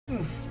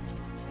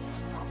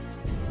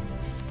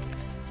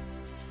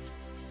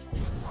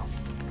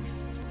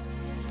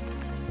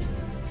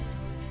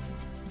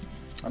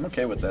I'm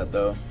okay with that,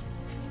 though.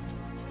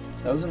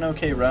 That was an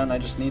okay run, I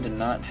just need to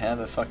not have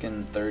a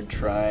fucking third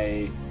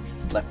try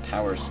left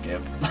tower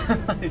skip.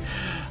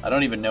 I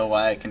don't even know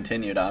why I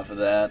continued off of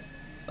that.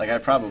 Like, I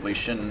probably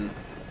shouldn't.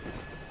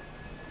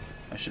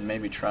 I should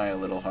maybe try a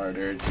little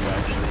harder to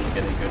actually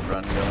get a good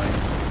run going.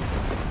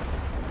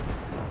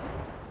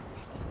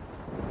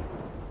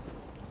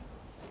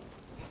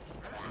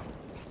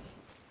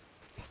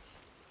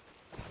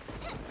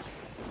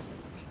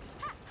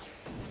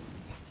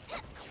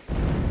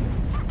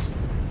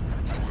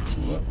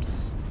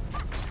 Whoops.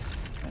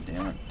 God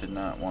damn it, did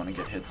not want to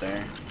get hit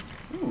there.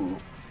 Ooh.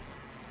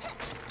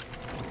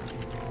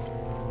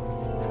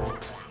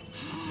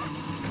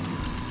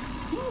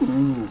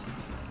 Ooh.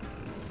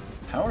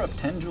 Power up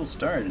 10 jewel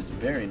start is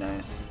very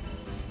nice.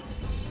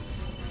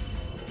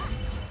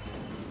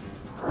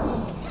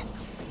 I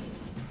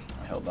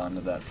held on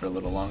to that for a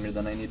little longer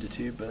than I needed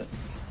to, but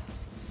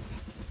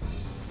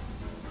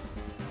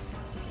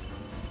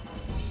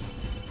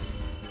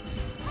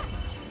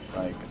it's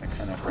like I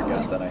kind of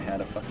forgot that I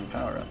had a fucking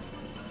power up.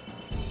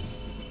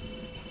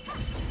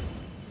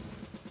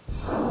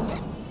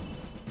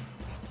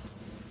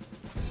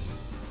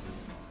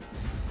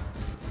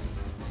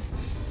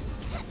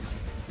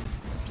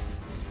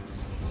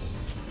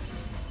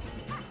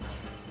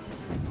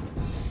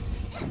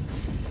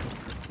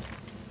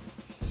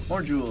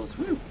 More jewels,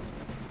 woo!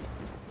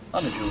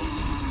 On the jewels.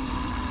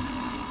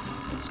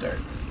 Good start.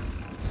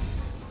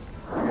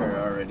 We're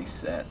already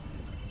set.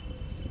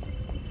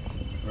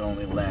 We're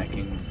only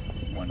lacking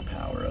one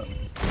power up.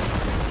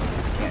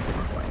 Can't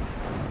complain.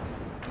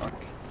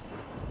 Fuck.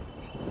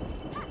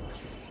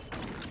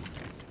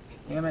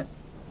 Damn it.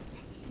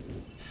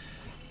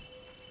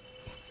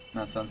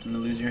 Not something to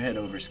lose your head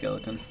over,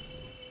 skeleton.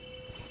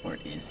 Or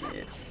is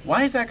it?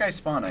 Why is that guy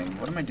spawning?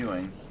 What am I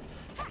doing?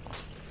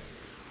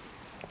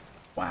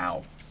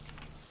 Wow.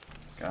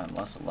 God,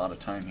 lost a lot of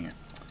time here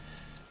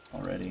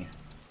already.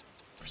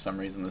 For some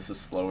reason this is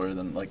slower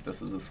than, like,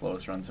 this is the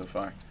slowest run so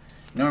far.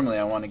 Normally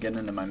I want to get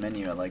into my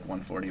menu at like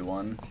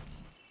 141.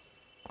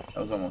 That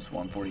was almost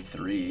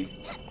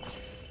 143.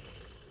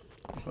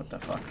 What the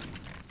fuck?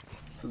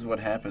 This is what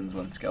happens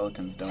when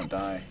skeletons don't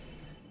die.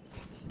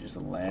 They just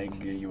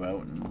lag you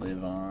out and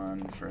live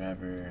on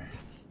forever.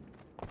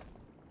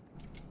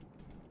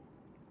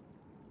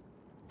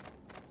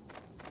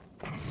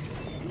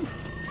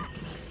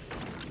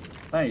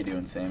 How you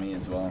doing, Sammy,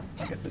 as well?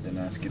 I guess I didn't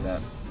ask you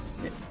that.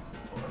 Yeah.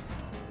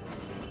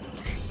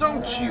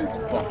 Don't you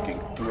fucking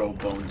throw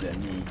bones at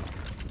me,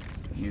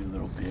 you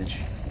little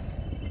bitch.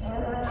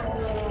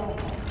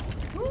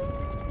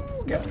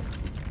 Woo, got it.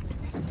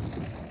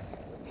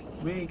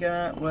 We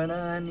got what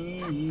I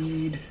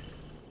need.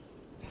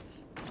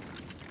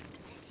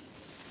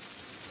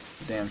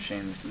 Damn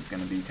shame this is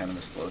gonna be kind of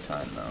a slow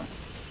time, though.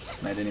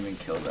 And I didn't even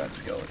kill that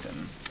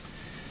skeleton.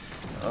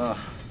 Ugh,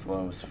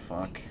 slow as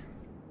fuck.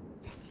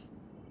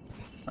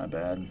 My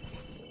bad.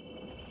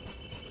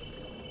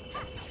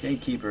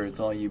 Gatekeeper, it's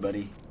all you,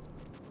 buddy.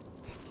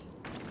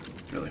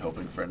 Really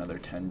hoping for another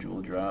 10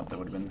 jewel drop. That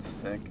would have been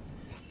sick.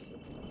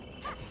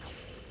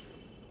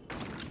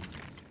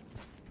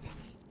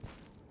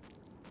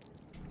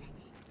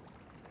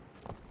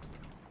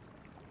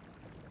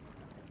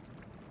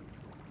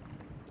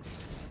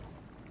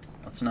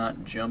 Let's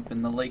not jump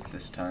in the lake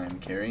this time,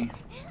 Carrie.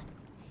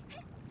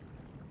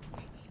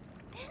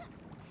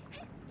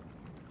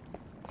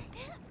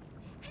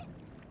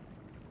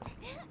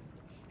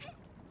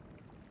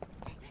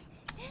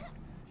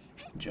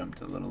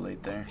 Jumped a little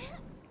late there.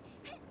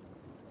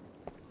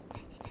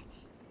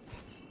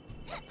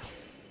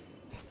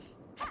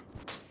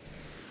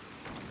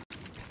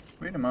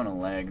 Weird amount of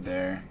lag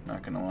there,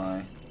 not gonna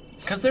lie.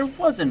 It's because there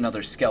was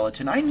another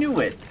skeleton. I knew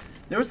it.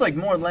 There was like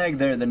more lag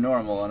there than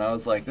normal, and I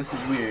was like, this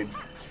is weird.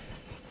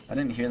 I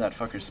didn't hear that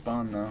fucker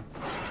spawn though.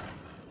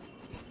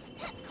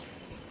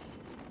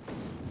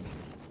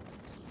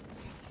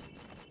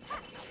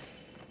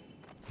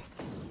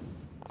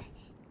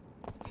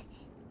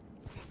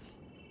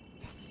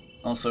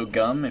 Also,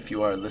 Gum, if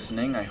you are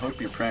listening, I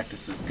hope your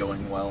practice is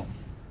going well.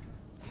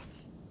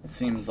 It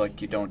seems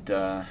like you don't,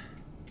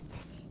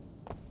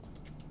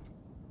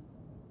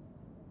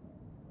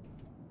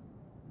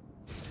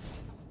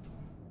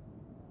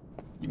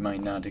 you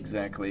might not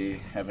exactly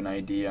have an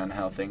idea on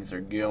how things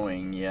are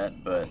going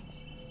yet, but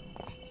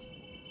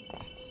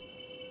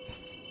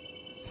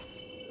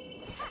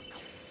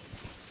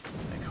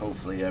like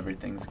hopefully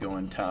everything's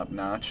going top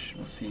notch.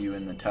 We'll see you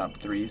in the top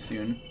 3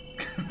 soon.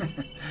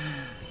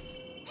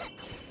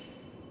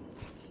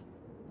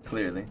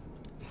 Clearly.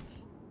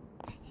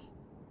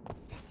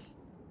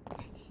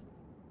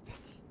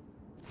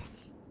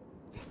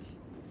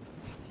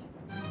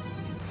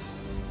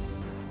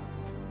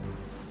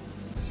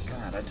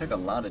 God, I took a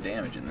lot of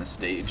damage in this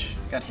stage.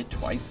 Got hit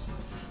twice.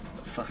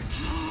 What the fuck?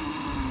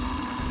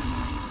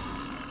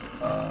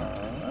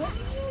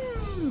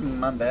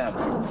 My bad.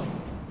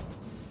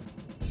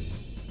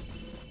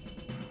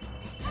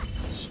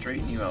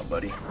 straighten you out,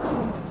 buddy.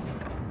 Alright,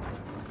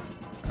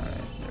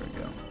 there we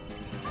go.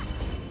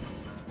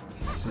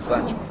 Since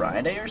last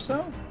Friday or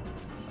so?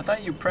 I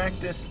thought you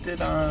practiced it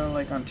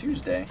like on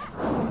Tuesday.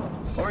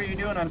 What were you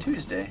doing on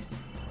Tuesday?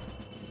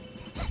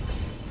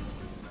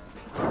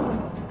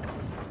 Oh,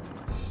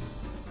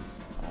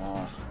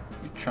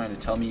 you're trying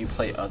to tell me you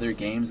play other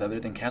games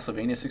other than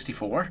Castlevania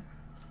 64?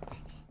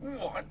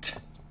 What?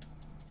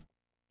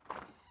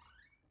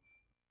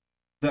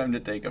 Time to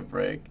take a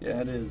break.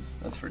 Yeah, it is.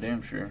 That's for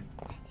damn sure.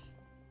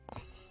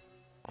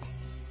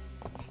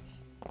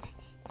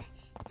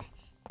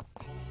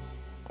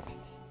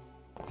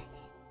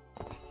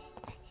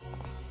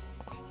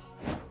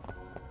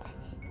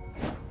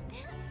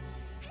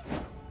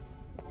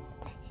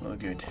 Well,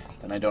 good.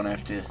 Then I don't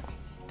have to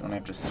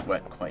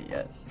sweat quite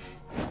yet.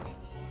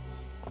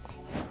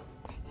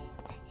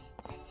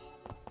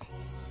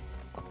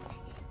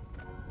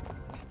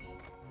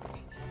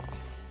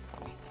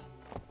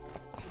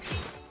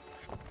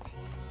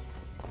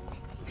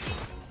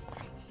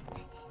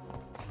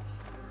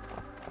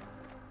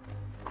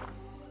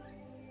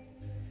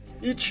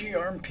 Itchy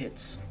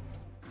armpits.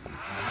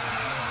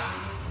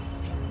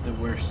 The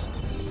worst.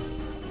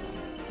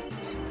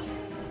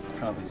 It's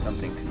probably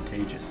something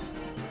contagious.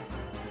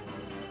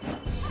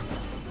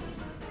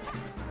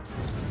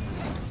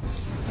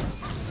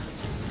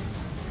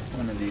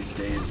 One of these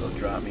days they'll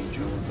drop me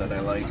jewels that I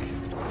like.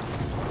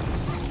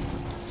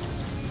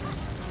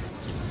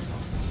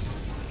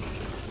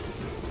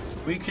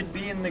 We could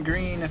be in the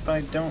green if I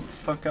don't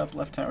fuck up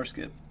left tower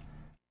skip.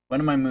 When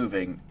am I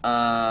moving?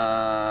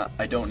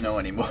 I don't know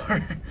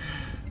anymore.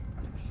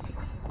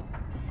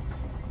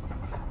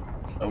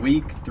 A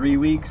week? 3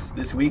 weeks?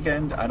 This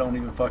weekend? I don't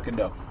even fucking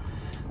know.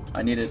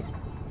 I need to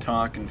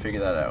talk and figure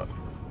that out.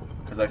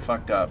 Because I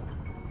fucked up.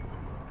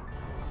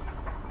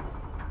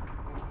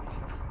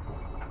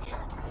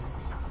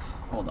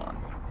 Hold on.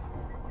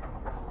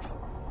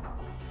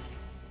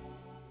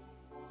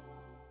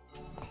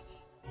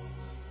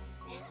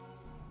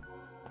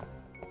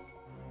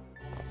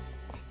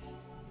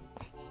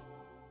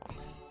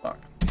 Fuck.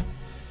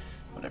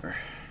 Whatever.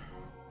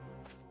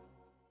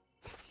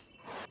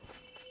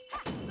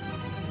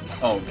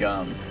 Oh,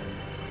 gum.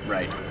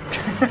 Right.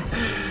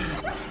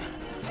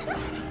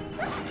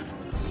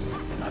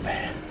 My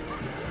bad.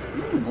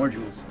 Ooh, more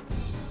jewels.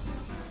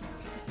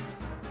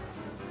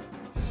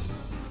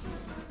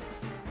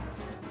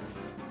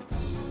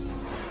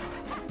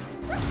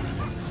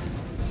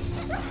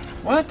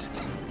 What?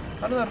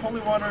 How did that holy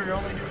water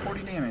only do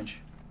 40 damage?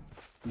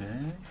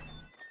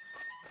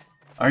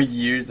 Are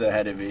years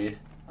ahead of me.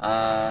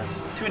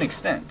 To an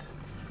extent.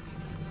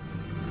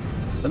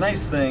 The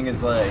nice thing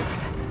is, like,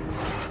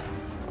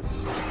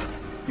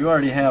 you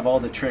already have all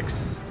the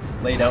tricks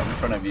laid out in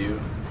front of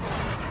you.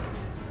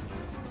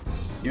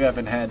 You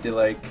haven't had to,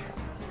 like,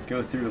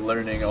 go through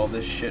learning all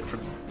this shit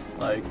from,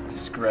 like,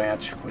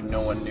 scratch when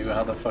no one knew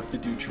how the fuck to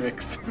do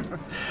tricks.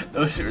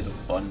 Those were the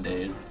fun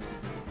days.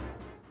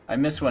 I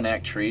miss when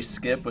Act 3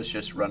 skip was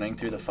just running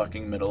through the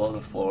fucking middle of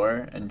the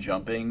floor and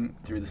jumping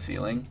through the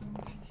ceiling.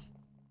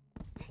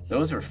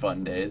 Those were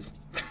fun days.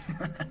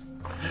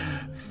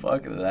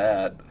 Fuck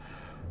that.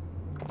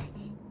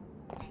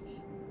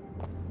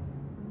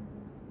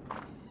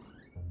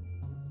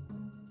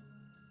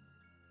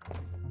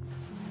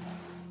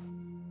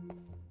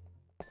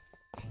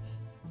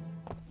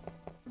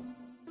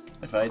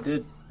 If I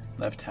did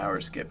left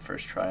tower skip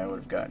first try, I would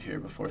have got here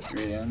before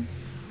 3 AM.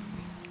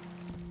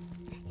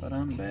 But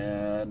I'm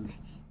bad.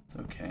 It's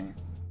okay.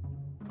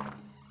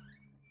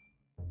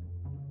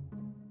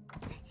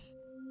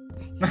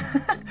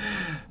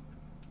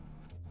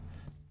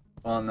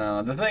 Well,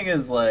 no. The thing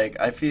is, like,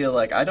 I feel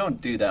like I don't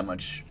do that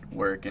much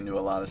work into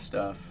a lot of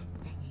stuff.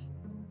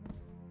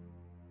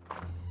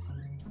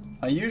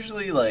 I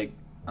usually, like,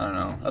 I don't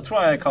know. That's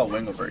why I call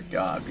Winglebert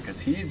God,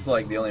 because he's,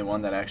 like, the only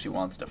one that actually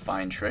wants to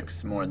find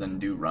tricks more than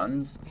do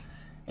runs.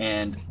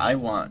 And I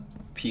want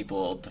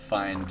people to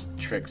find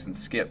tricks and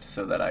skips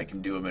so that I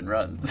can do them in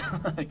runs.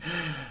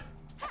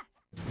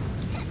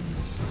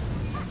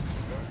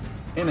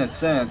 In a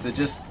sense, it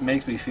just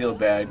makes me feel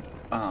bad.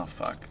 Oh,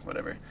 fuck.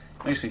 Whatever.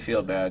 It makes me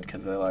feel bad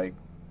because I, like,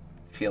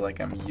 feel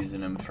like I'm using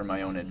them for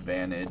my own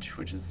advantage,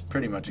 which is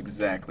pretty much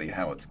exactly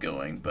how it's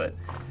going, but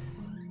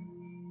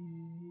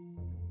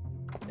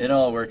it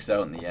all works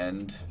out in the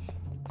end.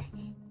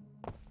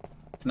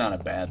 It's not a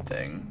bad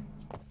thing.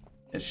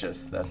 It's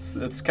just,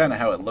 it's kind of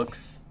how it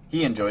looks.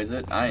 He enjoys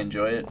it, I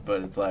enjoy it,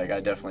 but it's like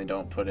I definitely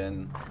don't put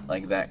in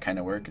like that kind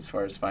of work as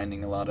far as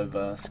finding a lot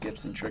of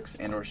skips and tricks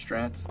and or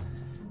strats.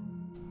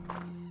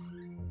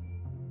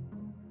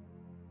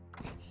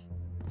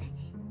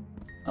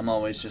 I'm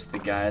always just the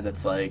guy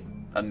that's like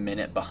a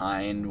minute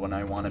behind when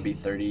I want to be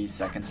 30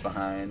 seconds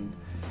behind.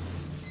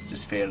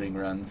 Just failing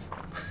runs.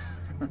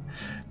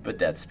 But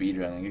that's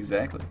speedrunning,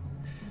 exactly.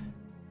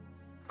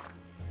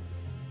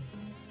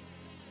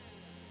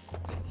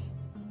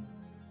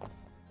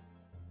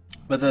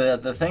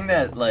 But the thing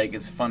that, like,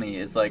 is funny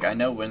is, like, I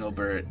know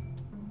Winglebert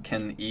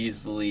can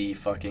easily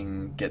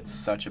fucking get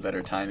such a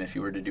better time if he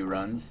were to do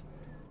runs.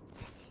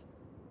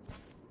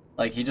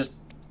 Like, he just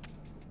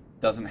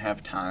doesn't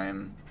have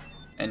time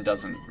and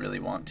doesn't really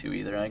want to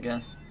either, I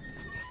guess.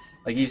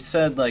 Like, he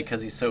said, like,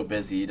 because he's so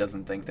busy, he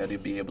doesn't think that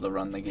he'd be able to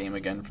run the game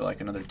again for,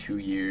 like, another 2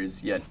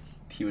 years, yet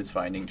he was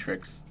finding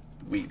tricks,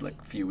 like,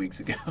 a few weeks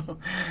ago.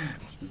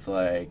 It's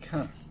like,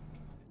 huh.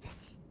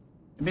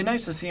 It'd be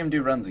nice to see him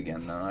do runs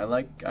again,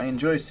 though. I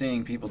enjoy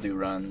seeing people do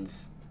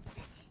runs.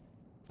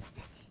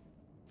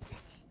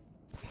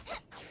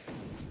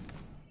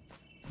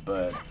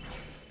 But,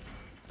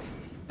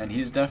 and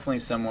he's definitely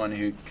someone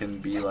who can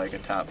be, like, a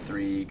top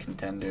 3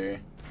 contender,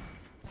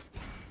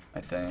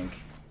 I think.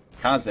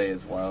 Kaze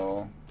as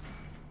well.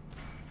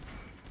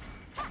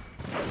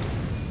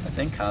 I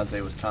think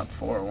Kaze was top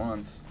 4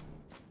 once.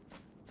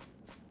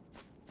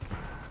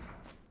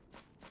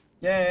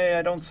 Yay,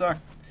 I don't suck.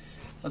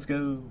 Let's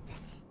go.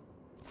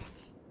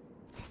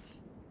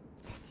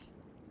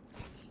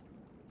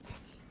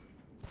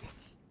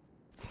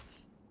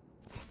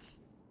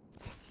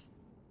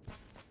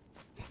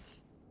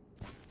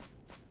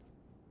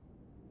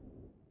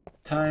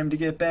 Time to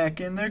get back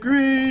in the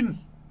green.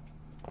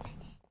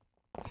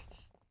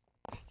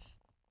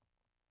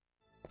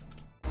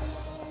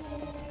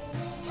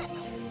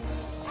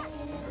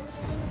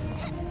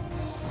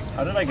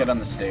 How did I get on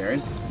the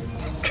stairs?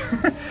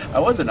 I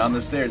wasn't on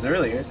the stairs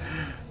earlier.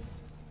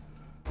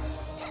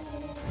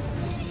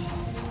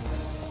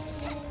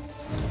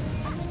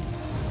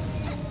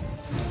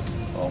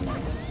 Oh my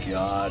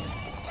god.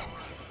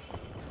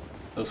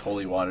 Those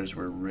holy waters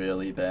were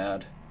really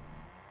bad.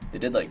 They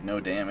did like no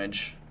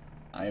damage.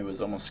 I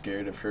was almost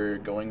scared of her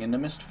going into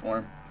mist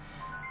form.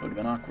 It would have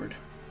been awkward.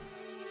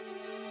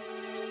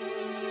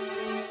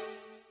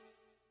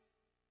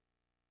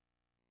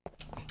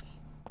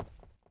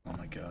 Oh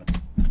my god.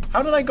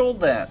 How did I gold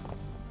that?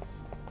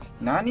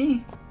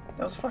 Nani?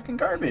 That was fucking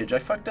garbage. I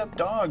fucked up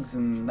dogs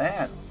and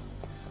that.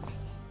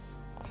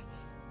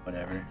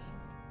 Whatever.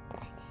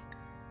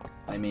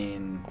 I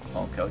mean,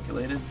 all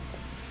calculated.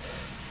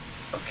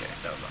 Okay,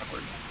 that was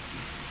awkward.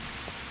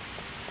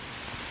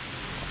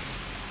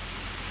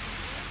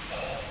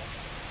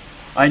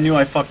 I knew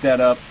I fucked that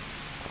up.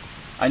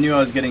 I knew I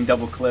was getting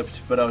double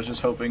clipped, but I was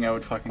just hoping I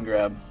would fucking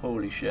grab.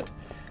 Holy shit.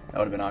 That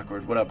would have been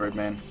awkward. What up,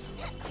 Birdman?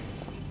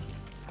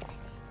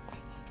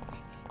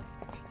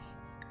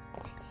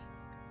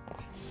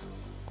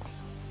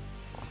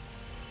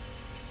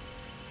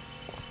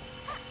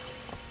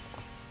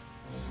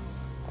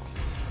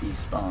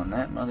 Despawn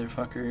that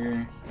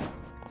motherfucker.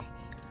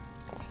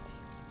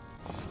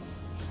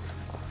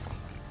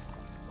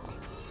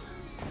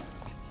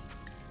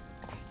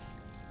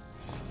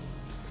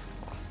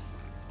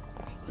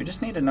 We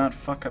just need to not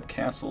fuck up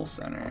Castle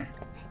Center.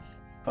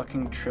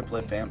 Fucking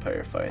triplet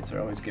vampire fights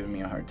are always giving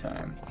me a hard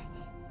time.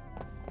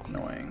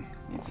 Annoying.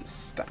 Needs to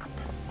stop.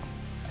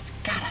 It's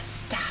gotta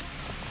stop.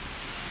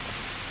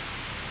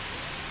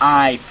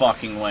 I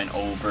fucking went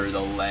over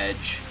the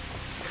ledge.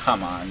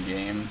 Come on,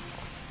 game.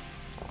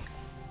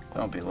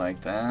 Don't be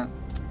like that.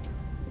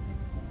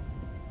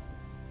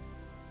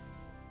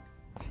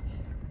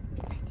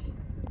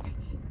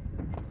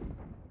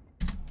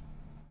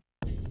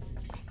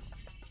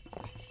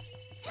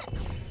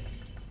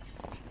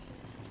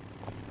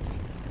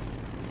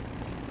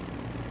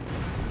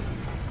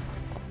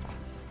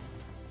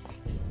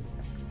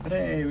 But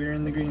hey, we're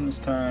in the green this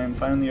time.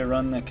 Finally a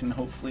run that can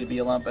hopefully be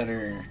a lot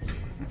better.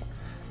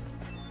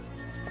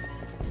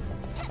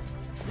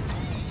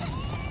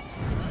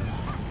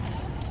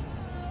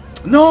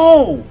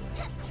 No!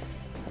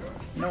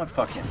 You know what?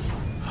 Fuck him.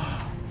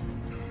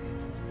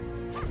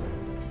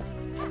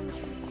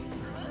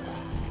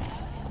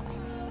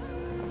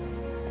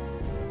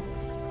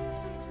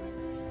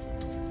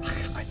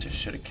 I just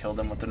should have killed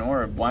him with an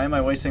orb. Why am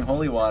I wasting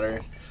holy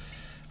water?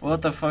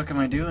 What the fuck am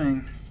I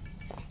doing?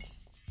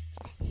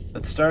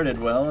 That started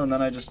well, and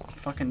then I just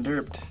fucking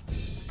derped.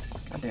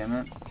 God damn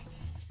it.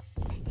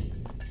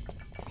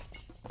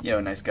 Yo,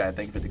 nice guy.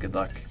 Thank you for the good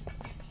luck.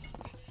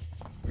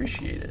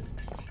 Appreciate it.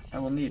 I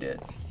will need it.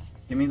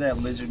 Give me that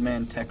lizard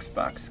man text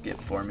box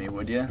skip for me,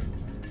 would ya?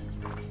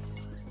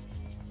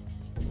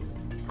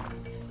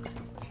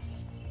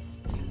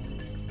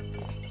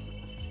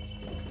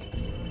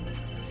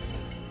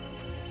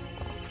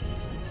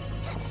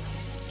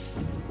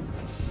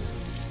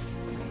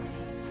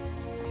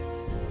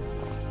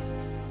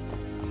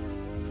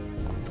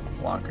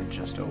 Locker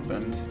just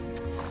opened.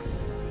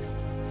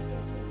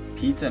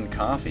 Pizza and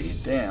coffee.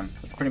 Damn,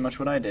 that's pretty much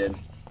what I did.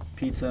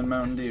 Pizza and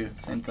Mountain Dew,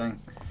 same thing.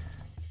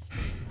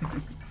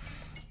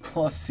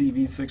 Plus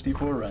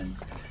CV64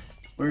 runs.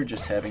 We're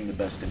just having the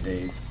best of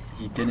days.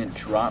 He didn't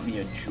drop me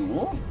a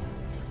jewel?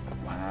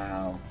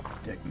 Wow,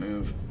 dick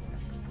move.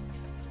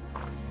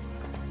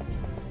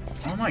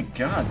 Oh my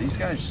god, these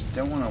guys just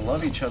don't want to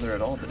love each other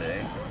at all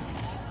today.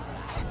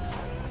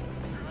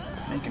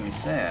 Making me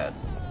sad.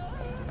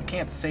 I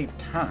can't save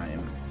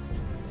time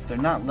if they're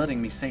not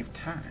letting me save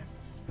time.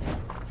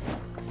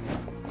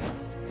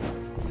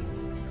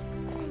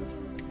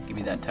 Give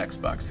me that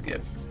text box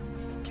skip.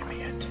 Give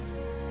me it.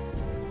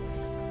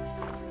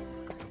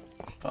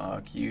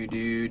 Fuck you,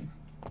 dude.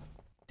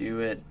 Do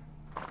it.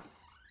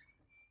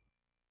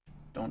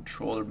 Don't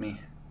troll me.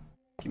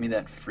 Give me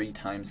that free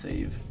time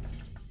save.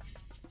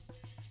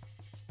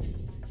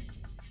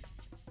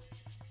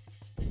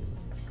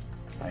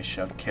 I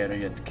shall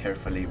carry it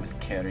carefully with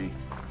Carrie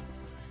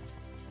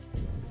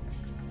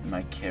in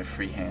my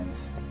carefree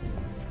hands.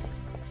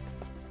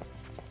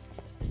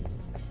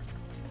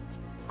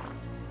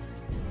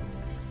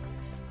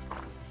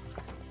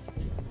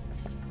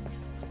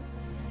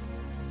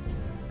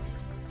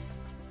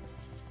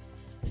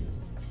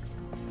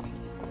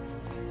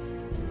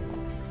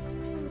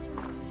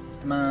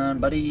 Come on,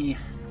 buddy.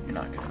 You're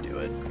not gonna do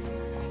it.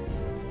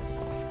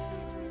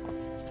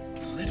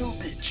 Little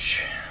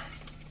bitch.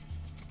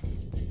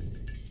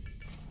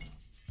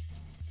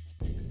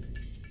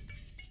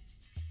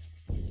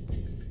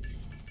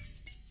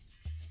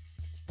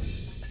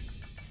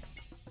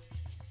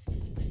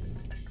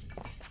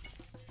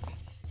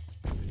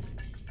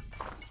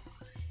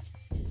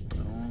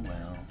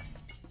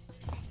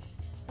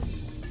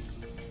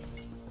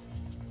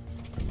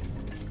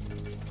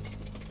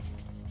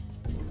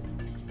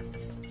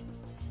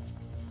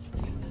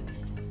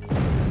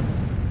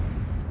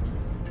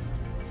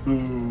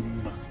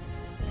 Boom.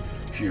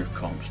 Here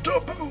comes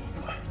the boom.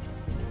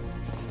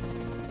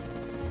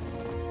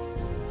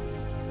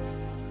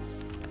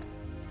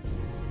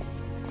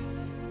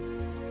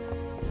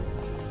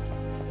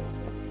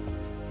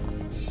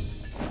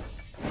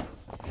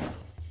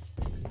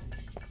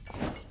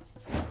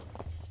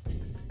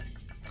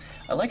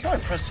 I like how I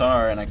press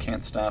R and I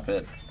can't stop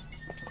it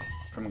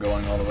from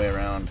going all the way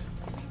around.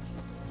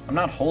 I'm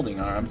not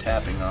holding R, I'm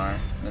tapping R,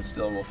 and it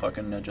still will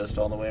fucking adjust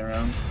all the way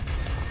around.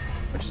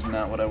 Which is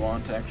not what I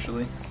want,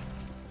 actually.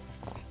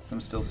 I'm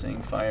still seeing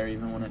fire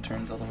even when it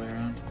turns all the way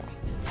around.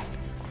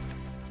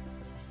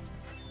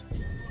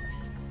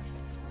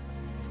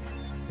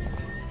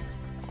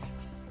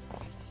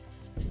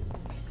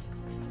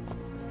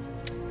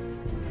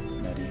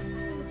 Nutty.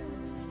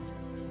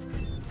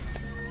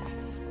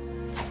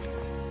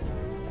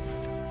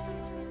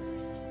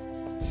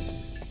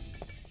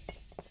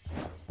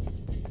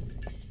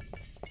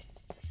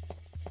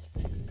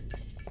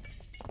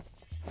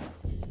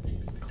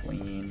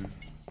 Clean.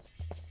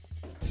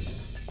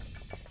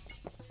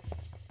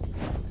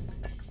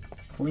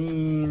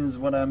 Clean is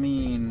what I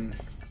mean.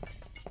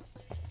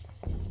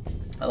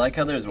 I like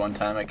how there's one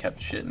time I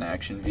kept shit in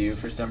action view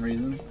for some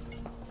reason.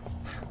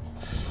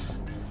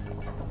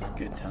 It's a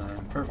good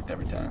time. Perfect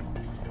every time.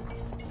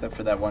 Except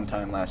for that one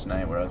time last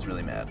night where I was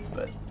really mad,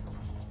 but...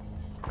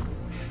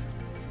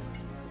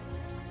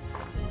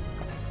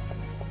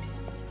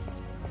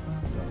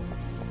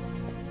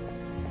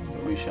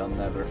 we shall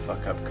never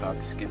fuck up Cock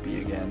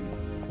Skippy again.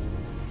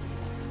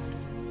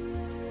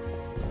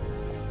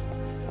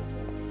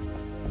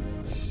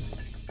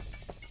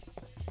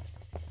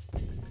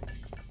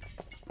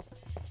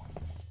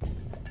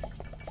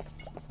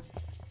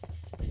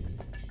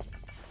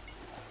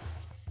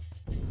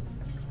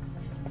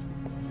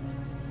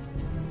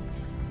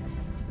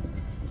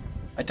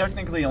 I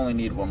technically only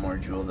need one more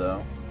jewel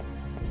though,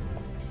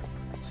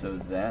 so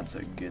that's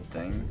a good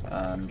thing.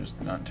 I'm just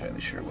not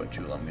entirely sure what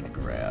jewel I'm gonna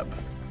grab.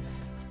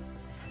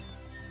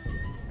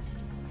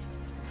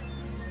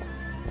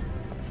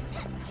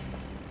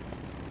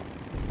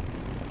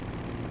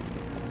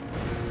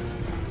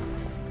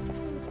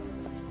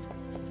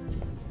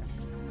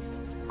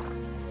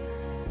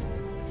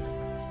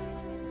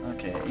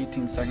 Okay,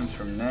 18 seconds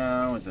from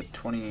now is it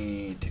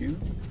 22?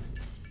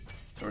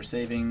 So we're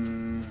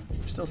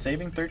still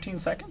saving 13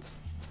 seconds?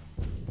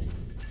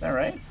 Is that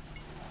right?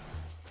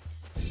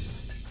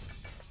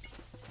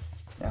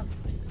 Yeah.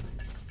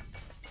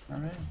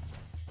 Alright.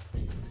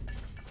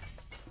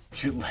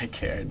 You like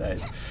hair,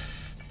 nice.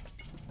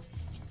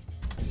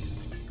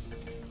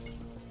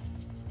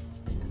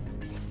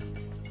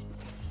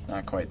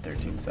 Not quite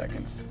 13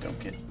 seconds, don't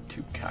get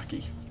too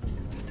cocky.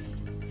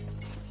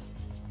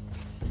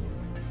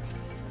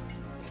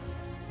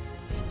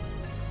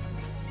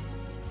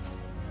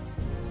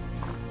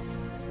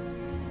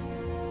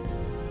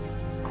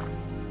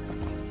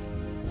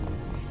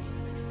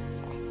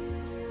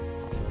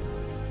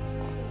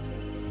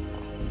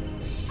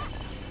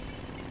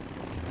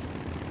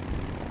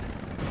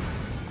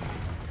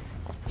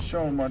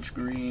 So much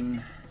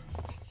green.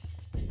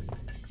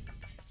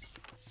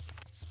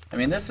 I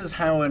mean, this is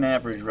how an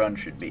average run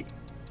should be.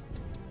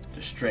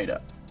 Just straight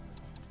up.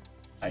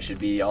 I should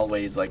be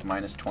always like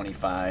minus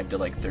 25 to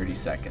like 30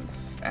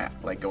 seconds at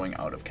like going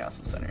out of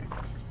Castle Center.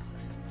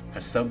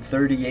 Cause sub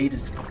 38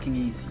 is fucking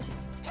easy.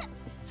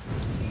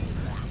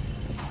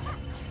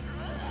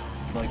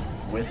 It's like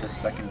with a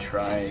second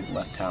try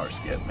left tower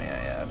skip, may I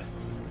add.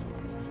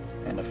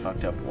 And a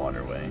fucked up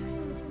waterway.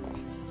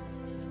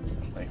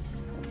 Like,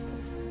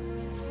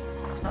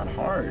 it's not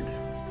hard.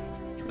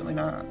 It's really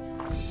not.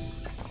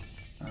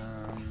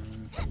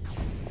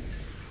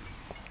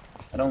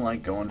 I don't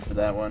like going for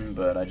that one,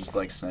 but I just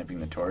like sniping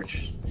the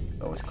torch.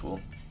 It's always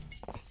cool.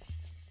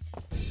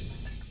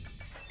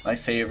 My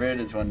favorite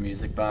is when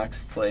Music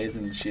Box plays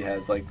and she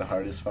has like the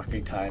hardest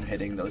fucking time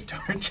hitting those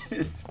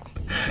torches.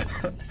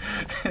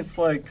 It's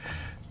like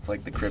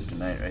the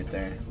kryptonite right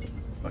there.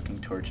 Fucking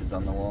torches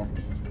on the wall.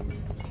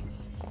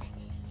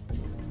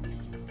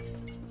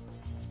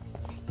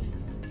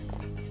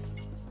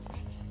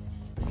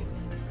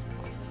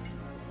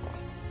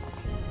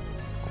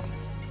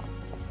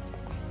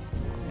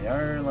 They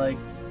are, like,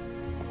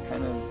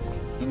 kind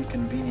of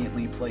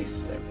inconveniently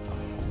placed there.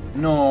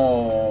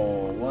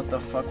 No! What the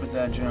fuck was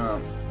that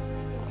jump?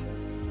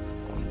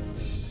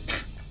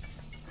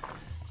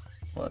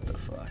 What the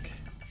fuck?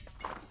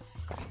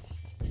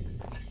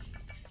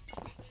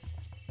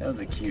 That was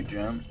a cute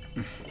jump.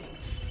 If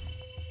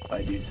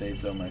I do say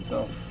so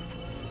myself.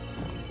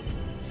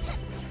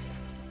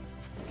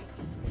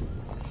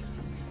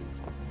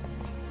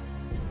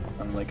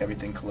 Like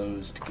everything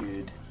closed,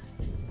 good.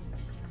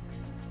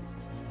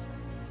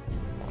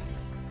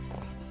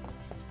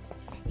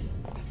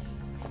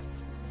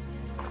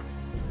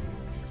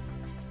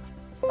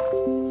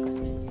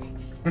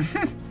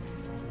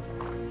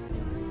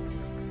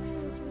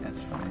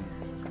 That's funny.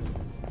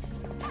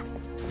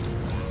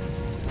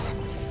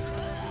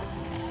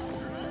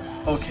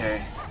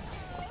 Okay.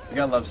 I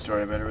got love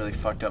story, but I really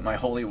fucked up my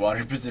holy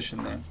water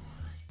position there.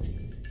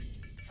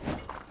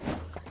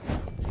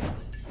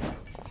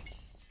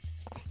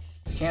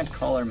 Can't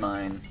call her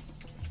mine.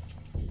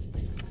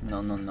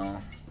 No, no,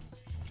 no.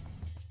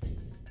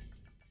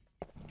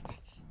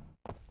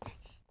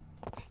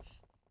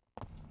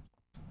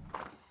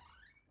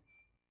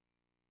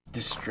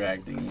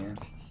 Distracting you.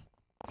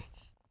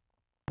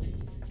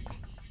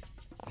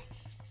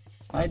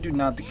 I do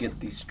not get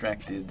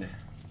distracted.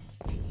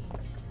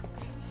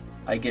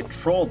 I get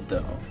trolled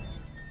though.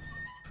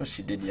 That's what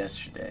she did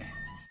yesterday.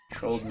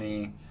 Trolled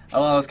me.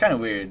 Oh, well, it was kind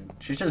of weird.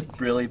 She's just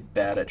really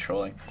bad at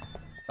trolling.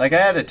 Like,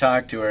 I had to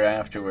talk to her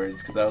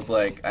afterwards, because I was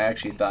like, I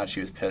actually thought she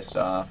was pissed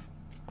off.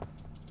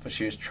 But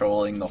she was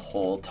trolling the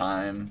whole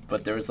time.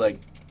 But there was, like,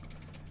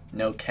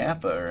 no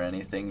kappa or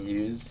anything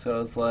used. So I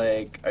was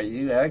like, are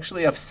you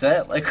actually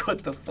upset? Like,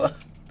 what the fuck?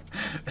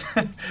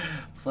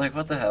 It's like,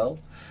 what the hell?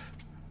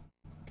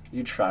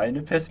 You trying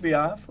to piss me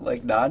off?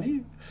 Like,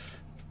 Nani?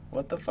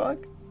 What the fuck?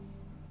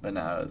 But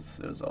no, it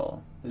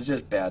was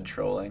just bad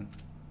trolling.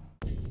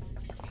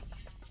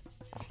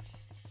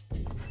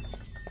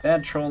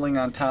 Bad trolling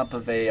on top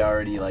of a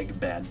already, like,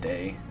 bad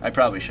day. I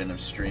probably shouldn't have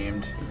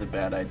streamed. It was a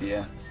bad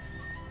idea.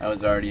 I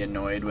was already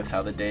annoyed with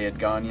how the day had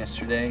gone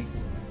yesterday,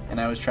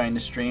 and I was trying to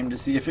stream to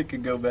see if it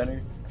could go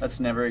better. That's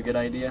never a good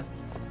idea.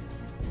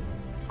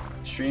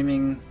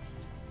 Streaming,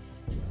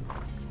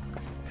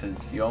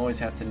 because you always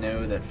have to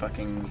know that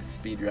fucking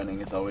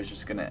speedrunning is always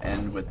just gonna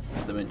end with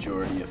the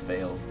majority of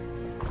fails.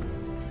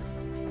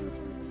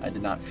 I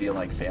did not feel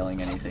like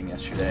failing anything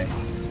yesterday.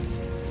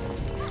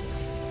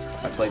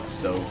 I played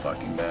so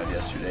fucking bad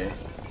yesterday.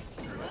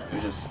 It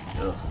was just,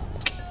 ugh,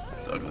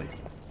 it's ugly.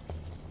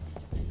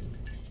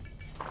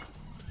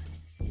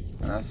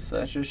 And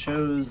that just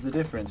shows the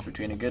difference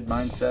between a good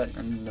mindset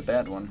and a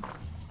bad one.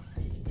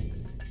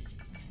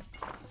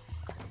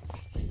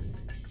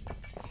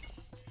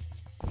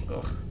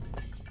 Ugh.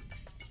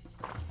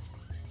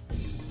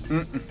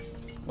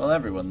 Well,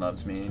 everyone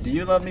loves me. Do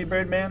you love me,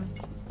 Birdman?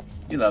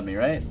 You love me,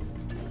 right?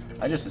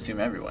 I just assume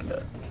everyone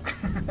does.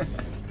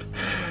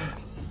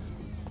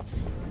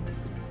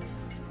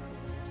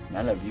 And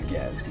I love you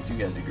guys, because you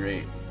guys are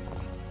great.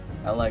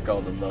 I like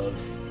all the love.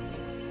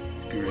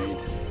 It's great.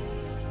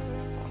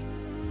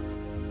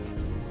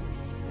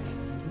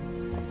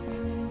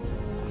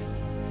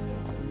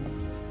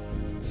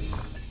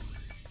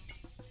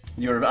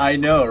 I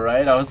know,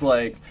 right? I was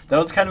like, that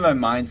was kind of my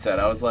mindset.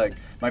 I was like,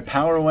 my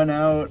power went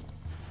out,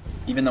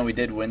 even though we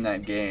did win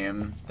that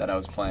game that I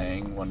was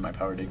playing when my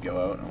power did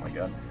go out. Oh my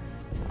god.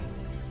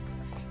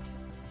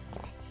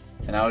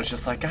 And I was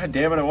just like, god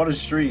damn it, I want to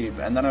stream.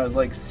 And then I was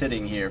like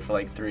sitting here for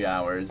like 3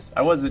 hours.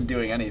 I wasn't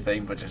doing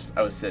anything, but just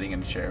I was sitting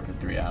in a chair for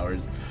 3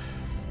 hours.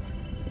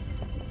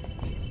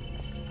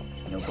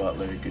 No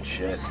butler, good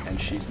shit.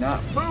 And she's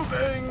not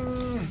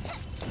moving!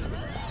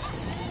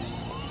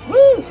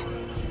 Woo!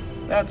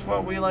 That's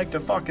what we like to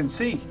fucking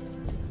see.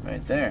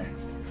 Right there.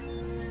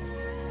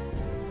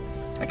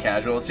 A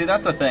casual. See,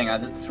 that's the thing.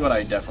 That's what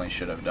I definitely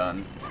should have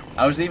done.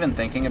 I was even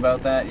thinking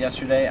about that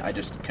yesterday. I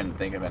just couldn't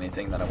think of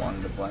anything that I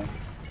wanted to play.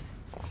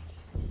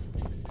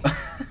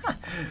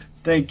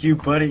 Thank you,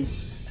 buddy.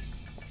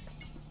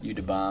 You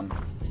to bomb.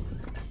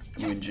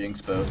 You and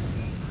Jinx both.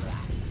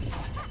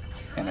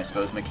 And I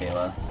suppose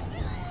Michaela.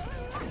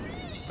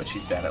 But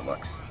she's bad at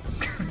looks.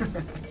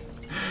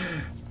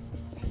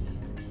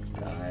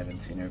 I haven't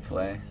seen her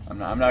play. I'm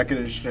not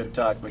gonna shit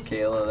talk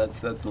Michaela.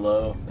 That's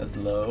low. That's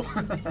low.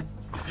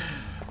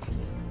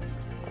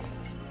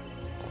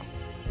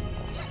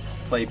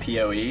 Play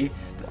PoE.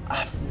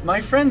 My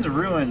friends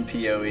ruined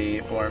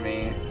PoE for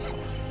me.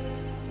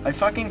 I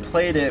fucking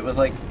played it with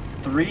like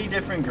 3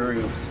 different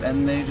groups,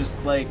 and they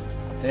just like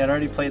they had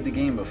already played the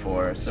game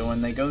before. So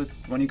when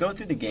you go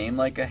through the game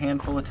like a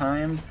handful of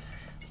times,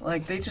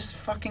 like they just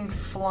fucking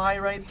fly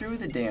right through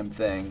the damn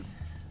thing.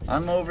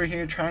 I'm over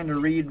here trying to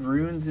read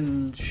runes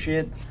and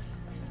shit,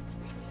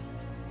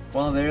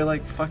 while they're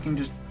like fucking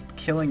just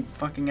killing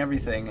fucking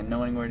everything and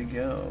knowing where to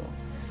go.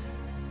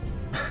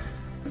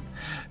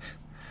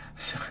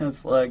 So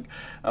it's like,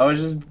 I was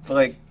just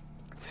like,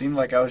 seemed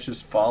like I was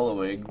just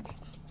following.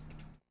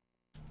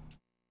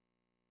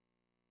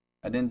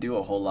 I didn't do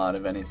a whole lot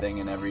of anything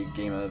in every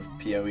game of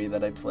PoE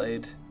that I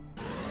played.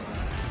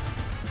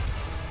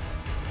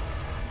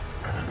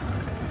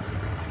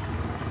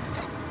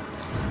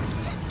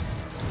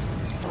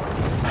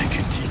 I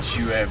could teach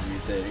you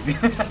everything.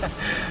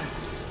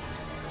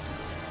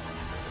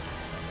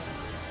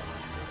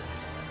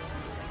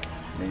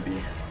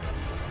 Maybe.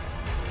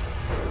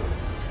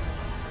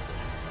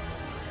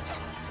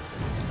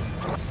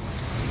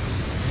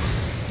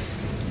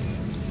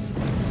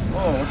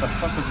 Whoa, what the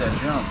fuck was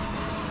that jump?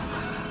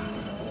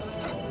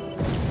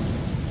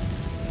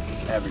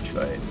 Average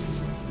fight.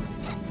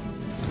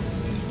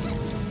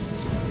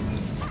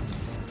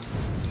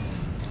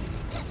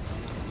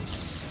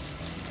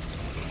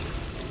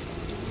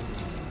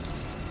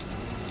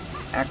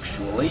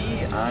 Actually,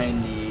 I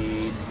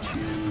need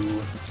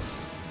to...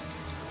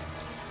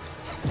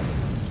 I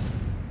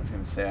was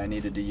gonna say I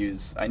needed to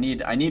use... I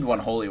need one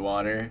holy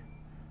water.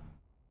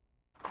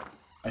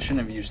 I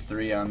shouldn't have used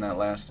 3 on that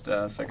last,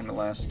 second to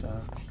last,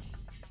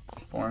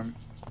 form.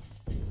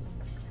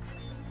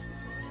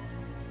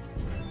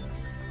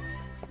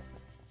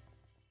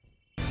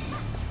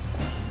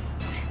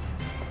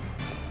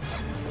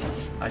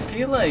 I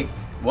feel like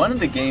one of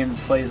the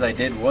gameplays I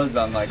did was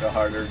on like a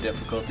harder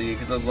difficulty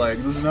because I was like,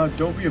 listen out,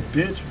 don't be a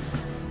bitch.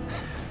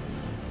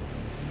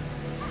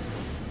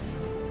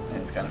 And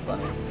it's kind of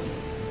funny.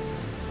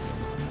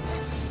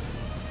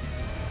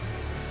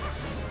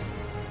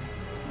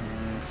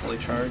 Fully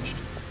charged.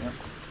 Yep.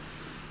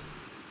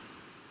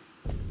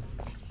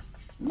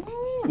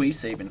 Ooh, we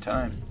saving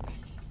time.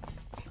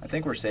 I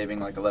think we're saving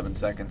like 11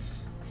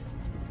 seconds.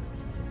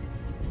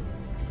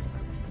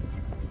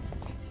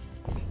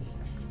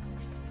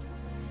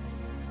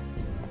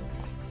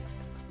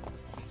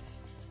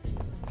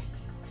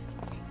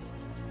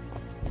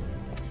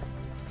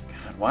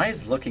 Why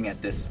is looking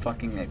at this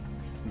fucking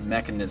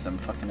mechanism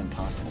fucking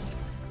impossible?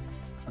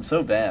 I'm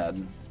so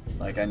bad.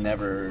 Like, I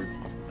never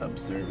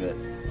observe it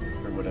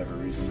for whatever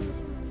reason.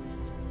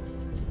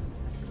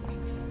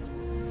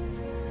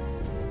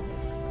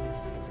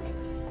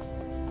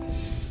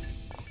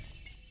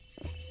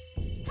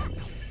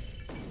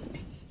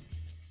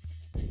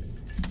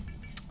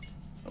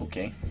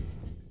 Okay.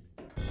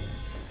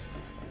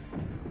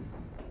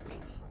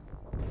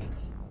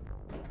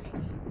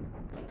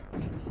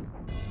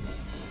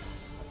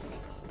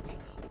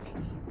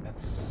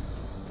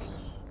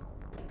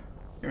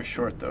 You're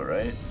short though,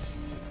 right?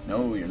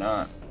 No, you're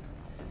not.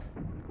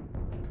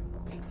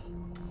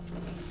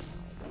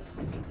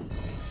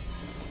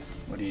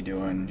 What are you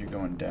doing? You're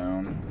going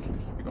down.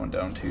 You're going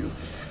down too.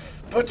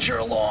 But you're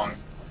along.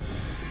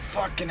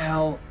 Fucking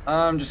hell.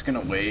 I'm just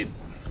gonna wait.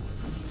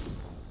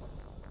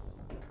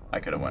 I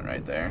could have went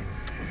right there.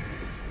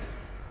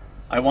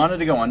 I wanted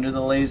to go under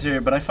the laser,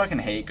 but I fucking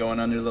hate going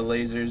under the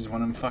lasers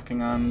when I'm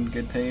fucking on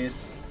good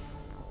pace.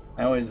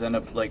 I always end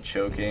up like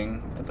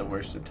choking at the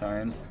worst of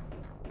times.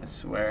 I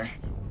swear.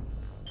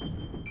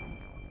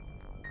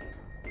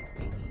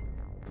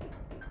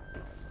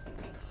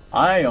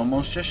 I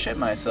almost just shit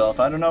myself.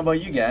 I don't know about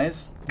you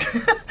guys.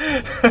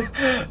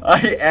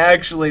 I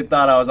actually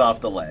thought I was off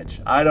the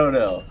ledge. I don't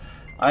know.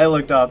 I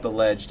looked off the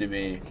ledge to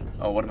be...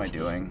 Oh, what am I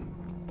doing?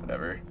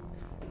 Whatever.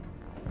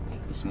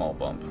 It's a small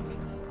bump.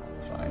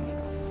 It's fine.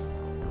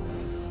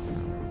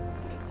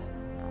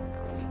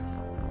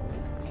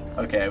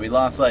 Okay, we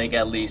lost like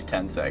at least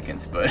 10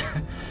 seconds, but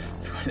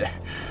it's whatever.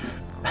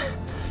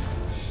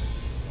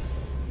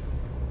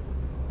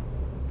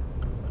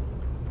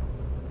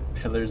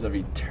 Pillars of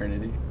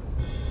Eternity.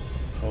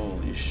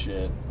 Holy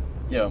shit.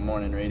 Yo,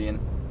 morning Radiant.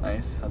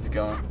 Nice. How's it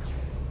going?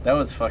 That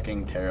was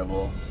fucking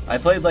terrible. I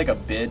played like a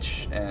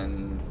bitch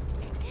and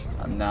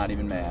I'm not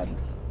even mad.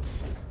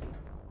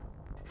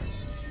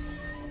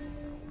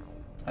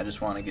 I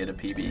just want to get a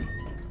PB.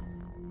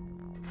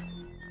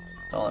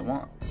 That's all I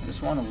want. I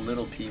just want a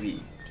little PB.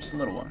 Just a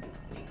little one.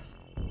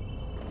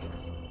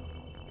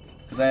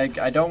 Because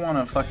I don't want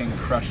to fucking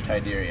crush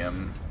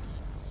Tidarium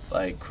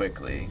like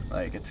quickly.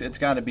 Like it's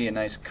got to be a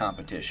nice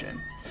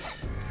competition.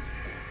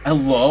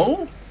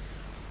 Hello?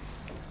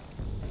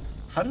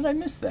 How did I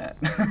miss that?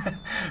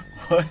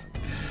 What?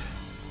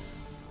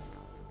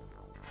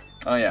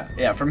 Oh yeah,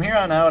 yeah. From here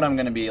on out, I'm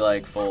gonna be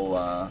like full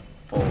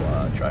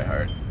try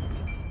hard.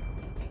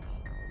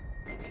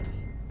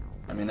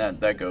 I mean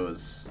that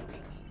goes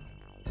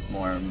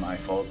more my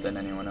fault than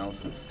anyone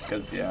else's.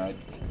 Cause yeah,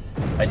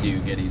 I do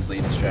get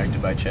easily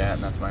distracted by chat,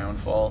 and that's my own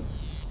fault.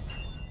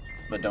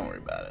 But don't worry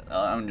about it.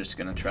 I'm just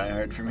gonna try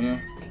hard from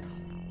here.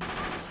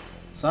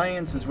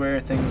 Science is where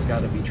things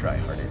gotta be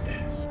try-harded.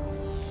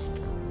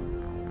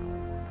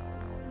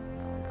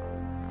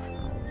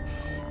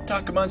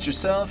 Talk amongst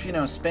yourself, you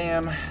know,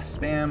 spam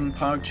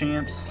pog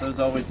champs. Those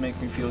always make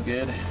me feel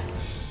good.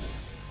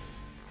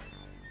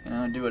 You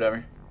know, do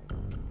whatever.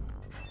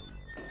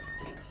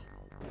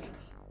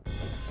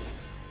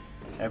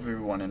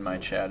 Everyone in my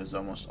chat is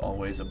almost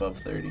always above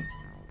 30.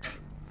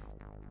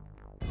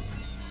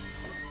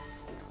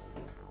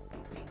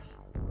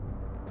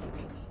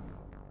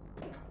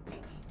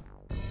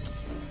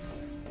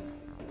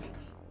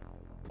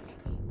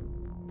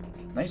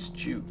 Nice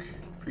juke.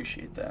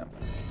 Appreciate that.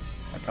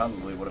 I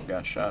probably would have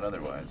got shot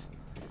otherwise.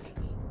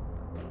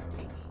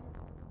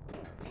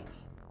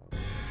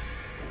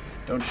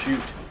 Don't shoot.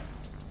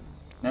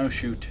 No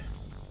shoot.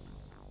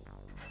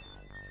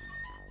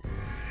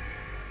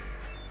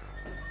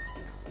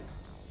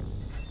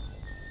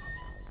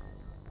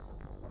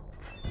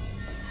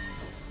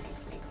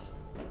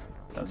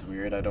 That was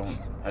weird. I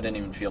didn't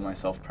even feel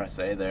myself press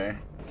A there.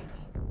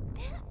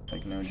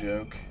 Like, no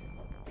joke.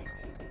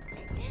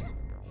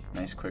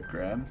 Nice quick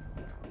grab.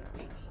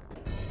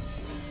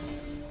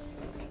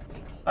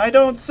 I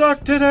don't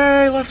suck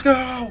today! Let's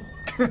go!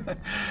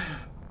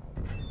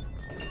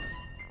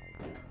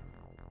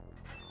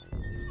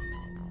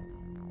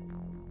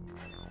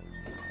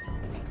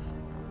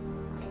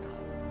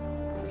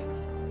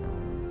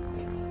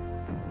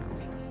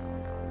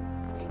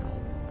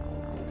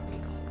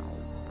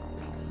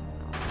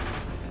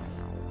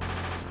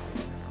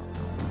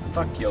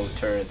 Fuck yo,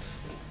 turrets.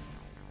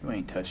 You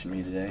ain't touching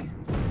me today.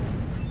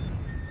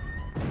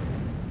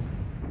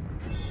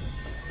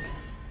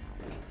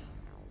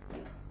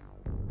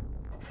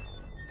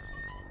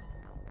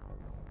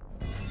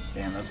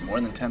 Damn, that's more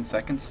than 10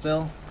 seconds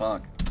still?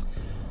 Fuck.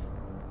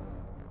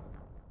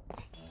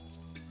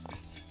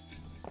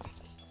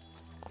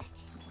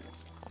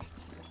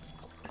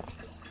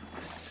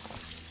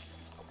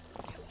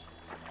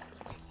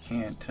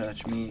 Can't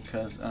touch me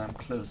 'cause I'm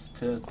close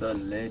to the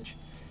ledge.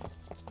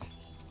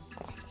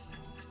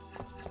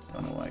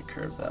 Don't know why I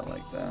curved that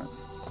like that.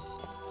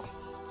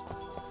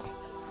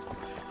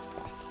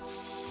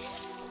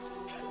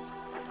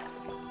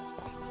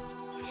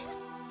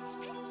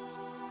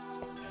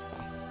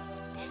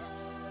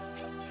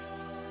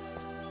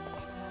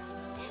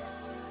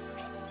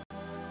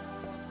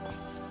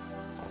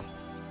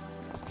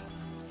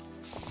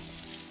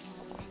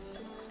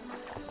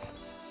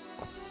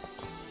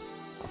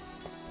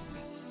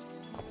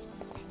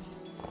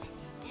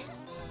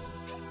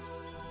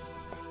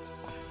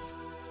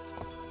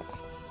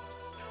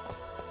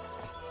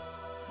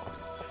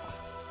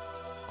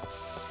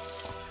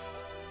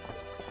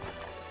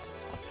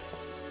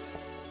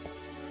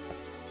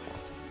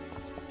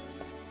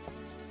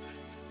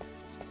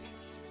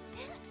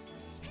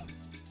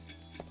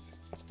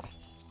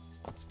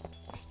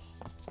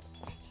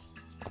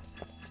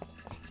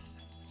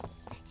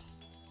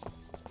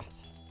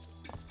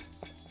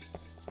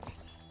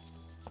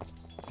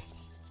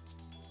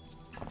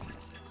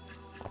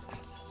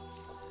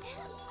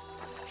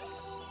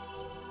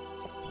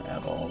 I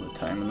have all the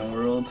time in the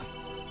world.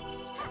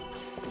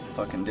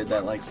 Fucking did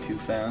that like too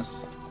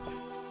fast.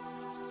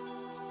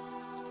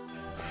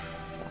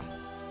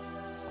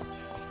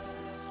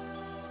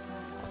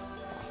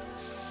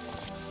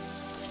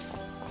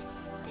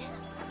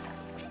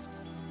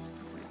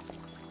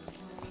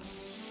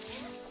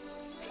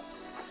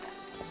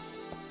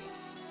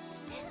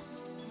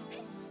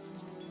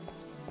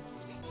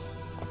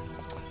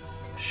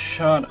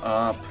 Shut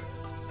up.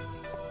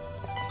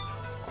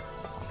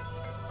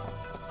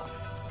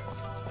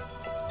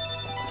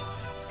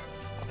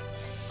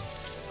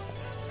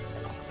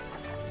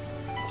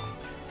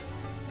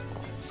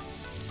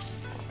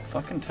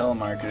 Fucking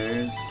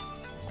telemarketers.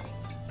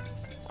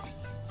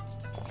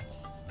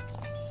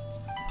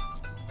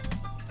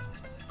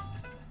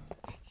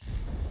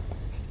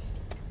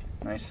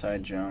 Nice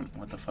side jump.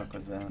 What the fuck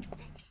was that?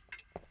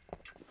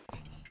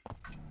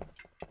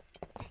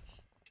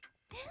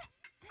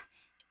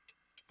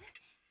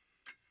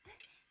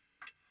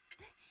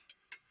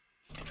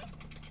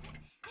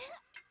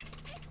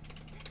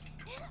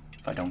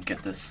 If I don't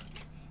get this.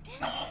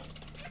 No.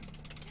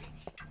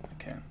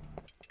 Okay.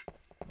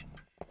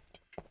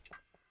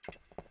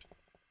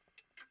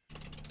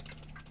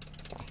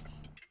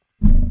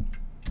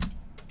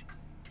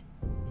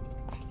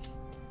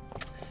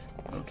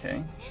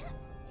 Okay.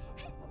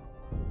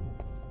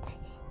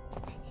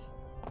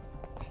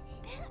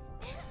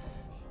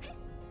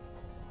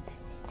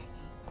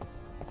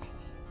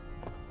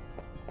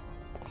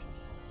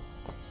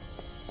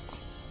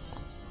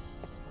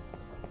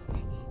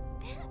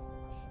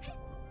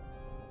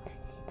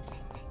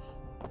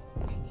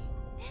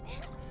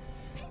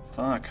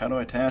 Fuck, how do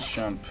I dash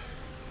jump?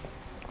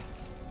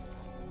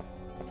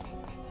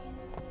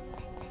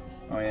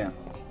 Oh yeah.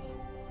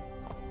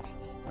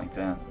 Like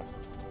that.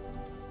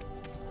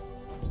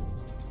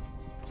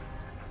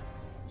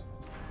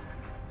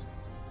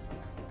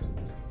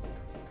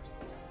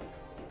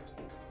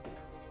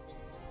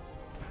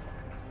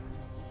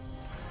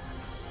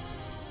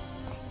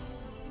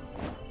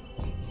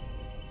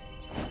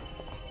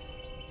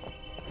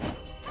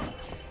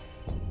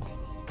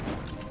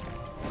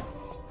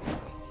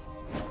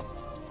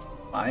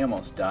 I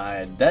almost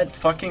died. That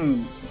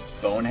fucking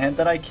bonehead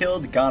that I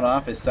killed got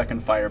off his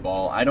second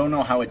fireball. I don't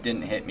know how it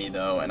didn't hit me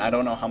though, and I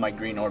don't know how my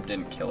green orb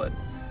didn't kill it.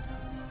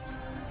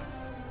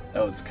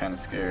 That was kind of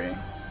scary.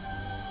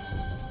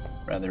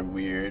 Rather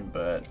weird,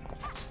 but...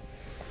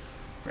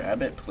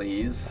 Grab it,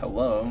 please.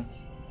 Hello.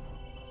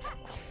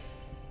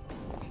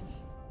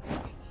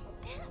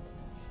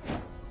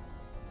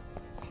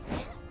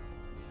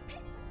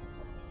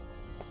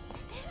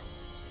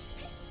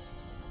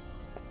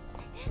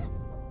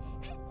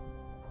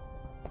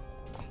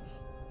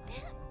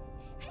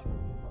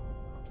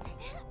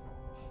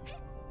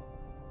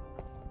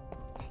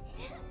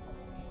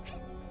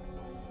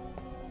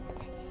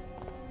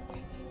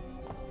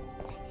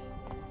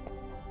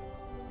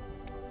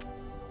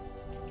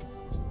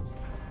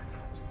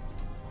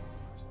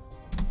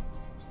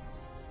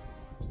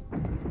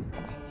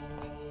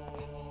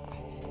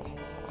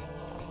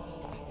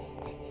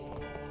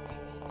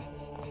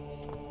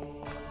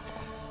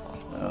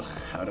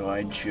 How do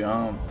I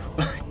jump?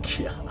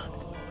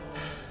 God.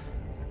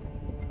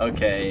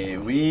 Okay,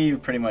 we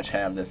pretty much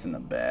have this in the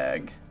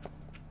bag.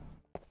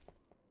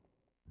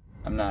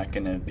 I'm not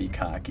gonna be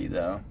cocky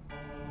though.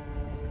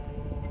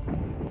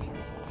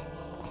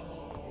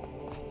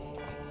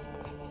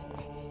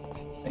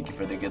 Thank you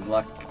for the good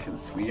luck,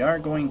 because we are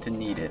going to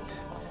need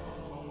it.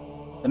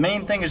 The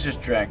main thing is just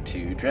drag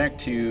 2. Drag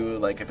 2,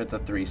 like, if it's a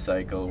 3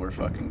 cycle, we're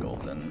fucking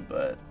golden,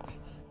 but...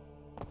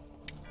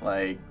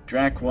 like,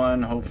 drag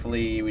 1,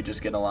 hopefully we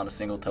just get a lot of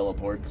single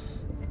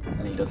teleports,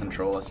 and he doesn't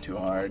troll us too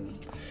hard.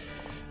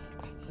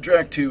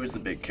 Drag 2 is the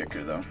big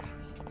kicker, though.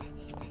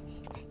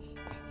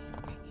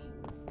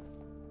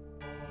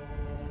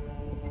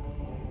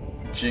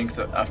 Jinx,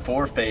 a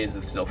 4 phase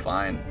is still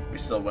fine. We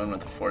still win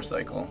with a 4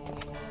 cycle.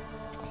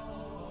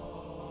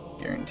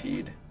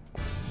 Guaranteed.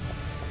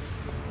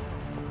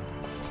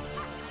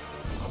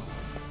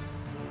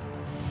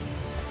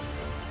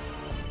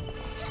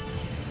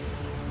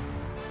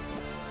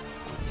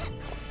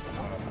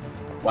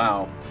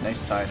 Wow, nice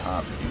side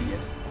hop, idiot.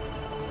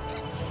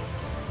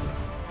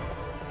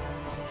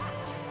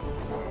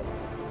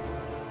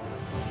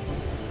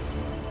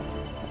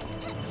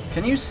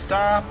 Can you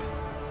stop?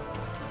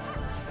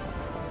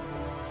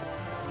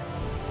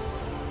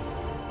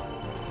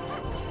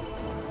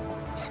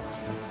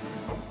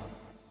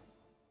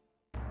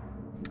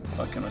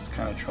 Fucking was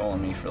kind of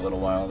trolling me for a little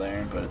while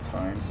there, but it's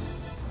fine.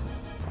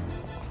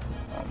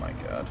 Oh my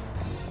god.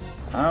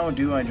 How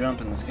do I jump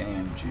in this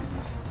game?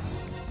 Jesus.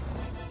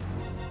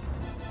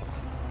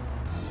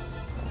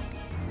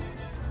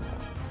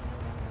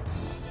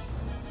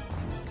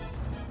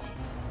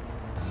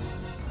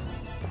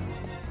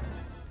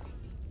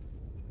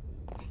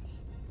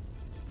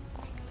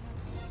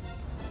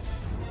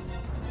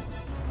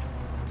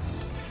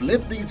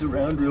 Flip these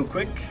around real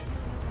quick.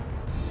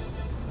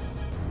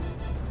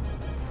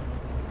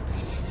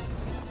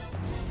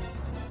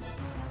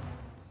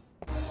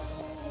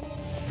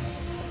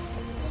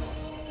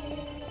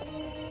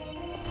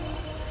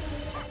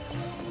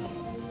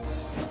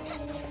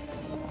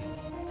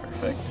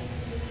 Perfect.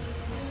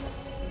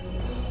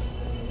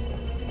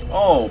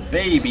 Oh,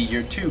 baby,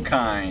 you're too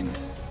kind.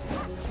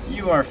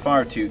 You are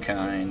far too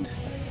kind.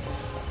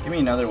 Give me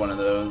another one of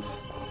those.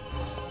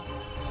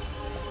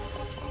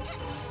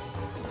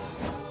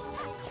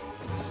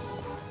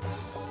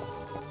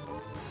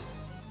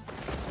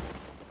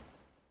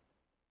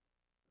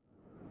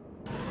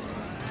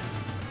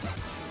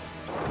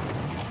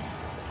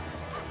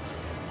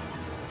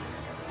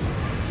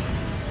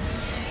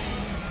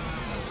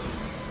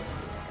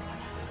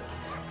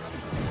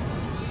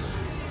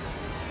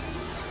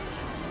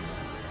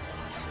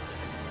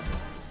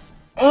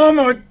 Oh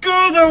my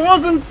god, that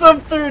wasn't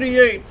sub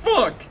 38!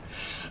 Fuck!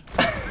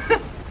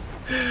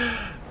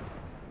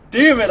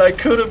 Damn it, I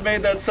could have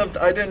made that sub.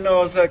 I didn't know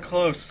I was that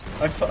close.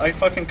 I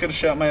fucking could have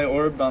shot my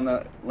orb on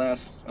that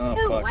last. Oh,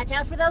 ooh, fuck. Watch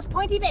out for those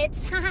pointy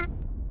bits.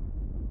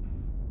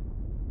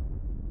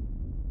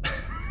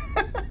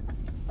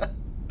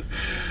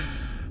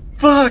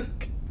 Fuck!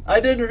 I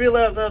didn't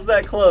realize I was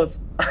that close.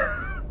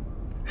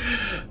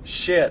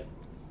 Shit.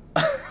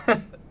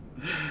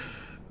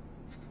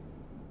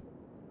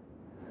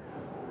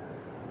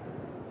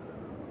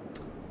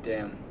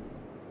 Damn.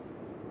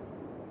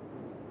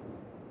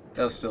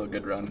 That was still a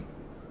good run.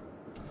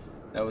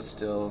 That was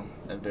still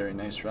a very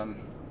nice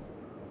run.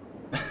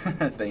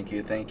 Thank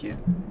you, thank you.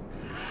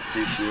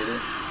 Appreciate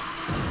it.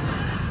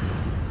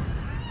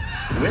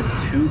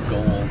 With 2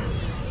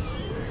 golds.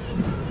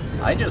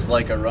 I just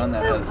like a run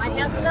that has gold. Watch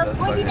out for those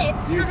pointy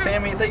bits. Dude,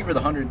 Sammy, thank you for the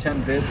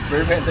 110 bits.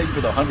 Birdman, thank you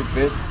for the 100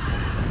 bits.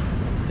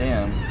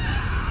 Damn.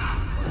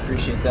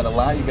 Appreciate that a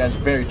lot. You guys are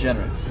very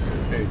generous.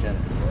 Very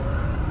generous.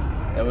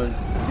 That was,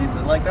 see,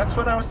 like, that's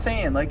what I was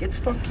saying. Like, it's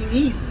fucking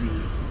easy.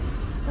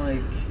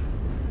 Like,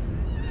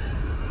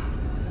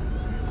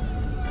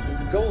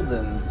 it's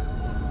golden.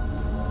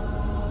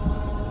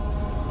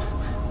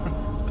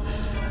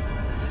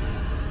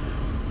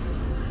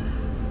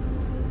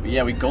 But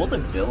yeah, we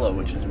golden Villa,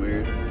 which is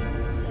weird.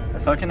 I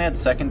fucking had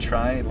second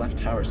try, left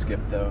tower skip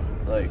though.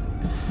 Like,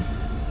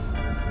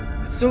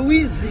 it's so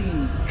easy.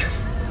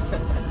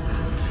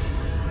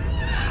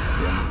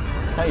 Yeah.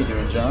 How you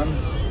doing, John?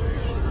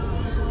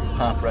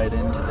 Hop right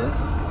into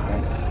this.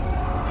 Nice.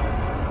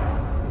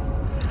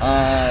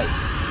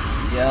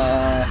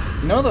 Yeah.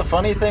 You know the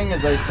funny thing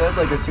is I said,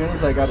 like, as soon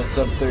as I got a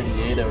sub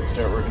 38, I would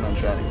start working on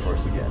Shining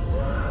Force again.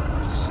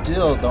 I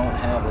still don't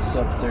have a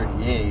sub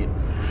 38.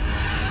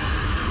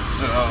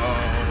 So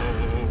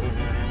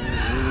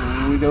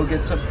we go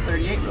get sub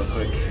 38 real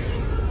quick.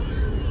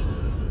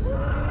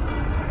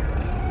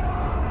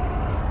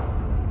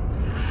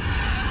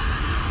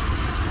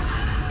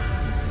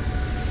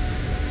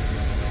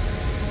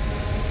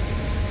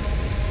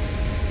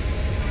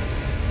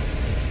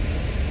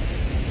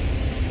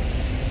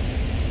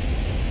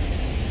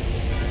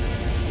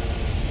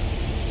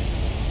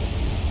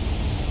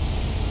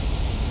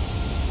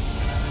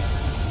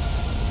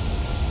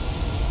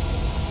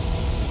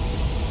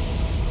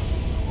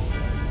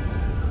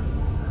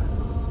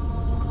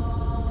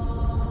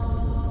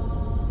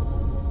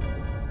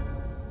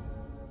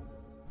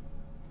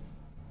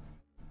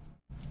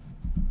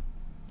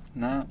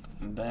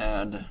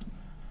 bad.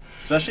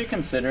 Especially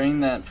considering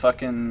that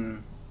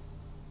fucking...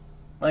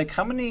 Like,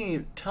 how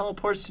many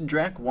teleports did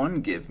Drac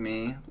 1 give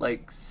me?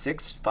 Like,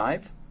 6?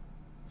 5?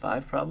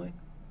 5, probably?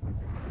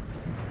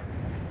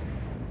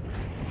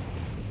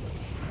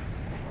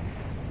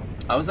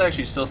 I was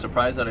actually still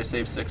surprised that I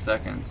saved 6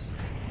 seconds.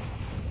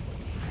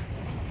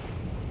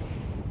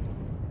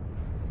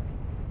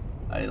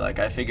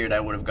 I figured I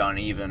would have gone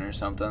even or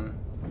something.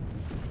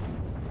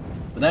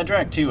 But that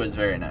Drac 2 was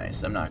very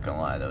nice. I'm not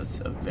gonna lie, that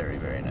was a very,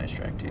 very nice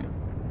Drac 2.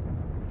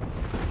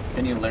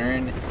 Can you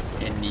learn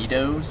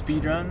Inido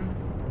speedrun?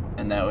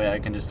 And that way I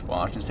can just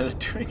watch instead of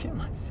doing it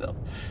myself.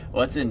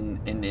 What's an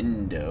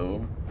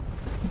Inido?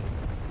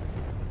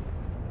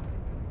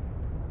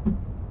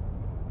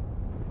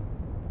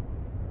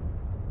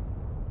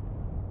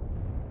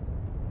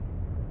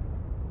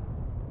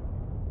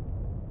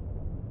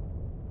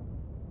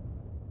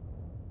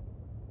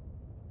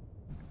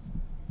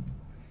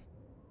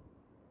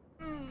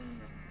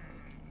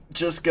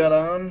 Just got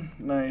on.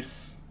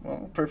 Nice.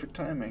 Well, perfect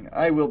timing.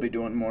 I will be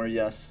doing more,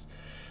 yes.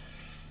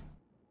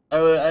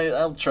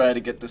 I'll try to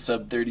get the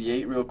sub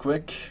 38 real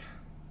quick,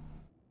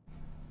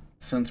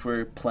 since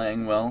we're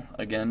playing well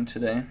again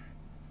today.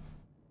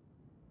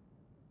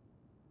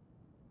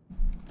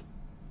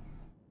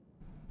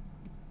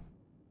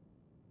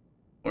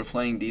 We're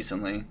playing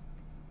decently.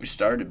 We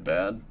started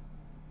bad.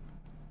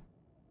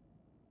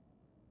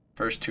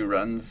 First 2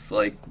 runs,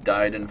 like,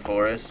 died in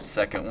forest.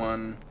 Second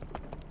one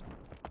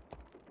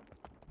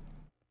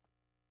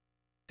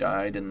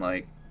died in,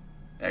 like,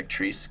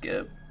 tree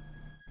skip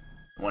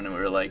when we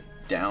were, like,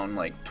 down,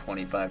 like,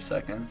 25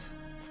 seconds.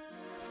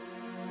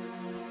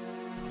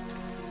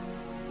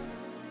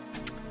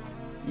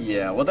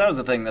 Yeah, well, that was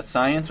the thing. The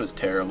science was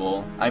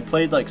terrible. I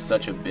played like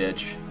such a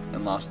bitch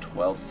and lost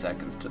 12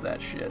 seconds to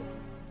that shit.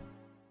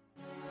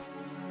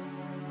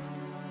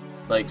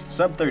 Like,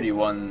 sub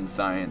 31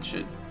 science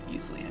should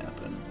easily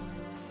happen.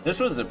 This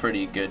was a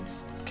pretty good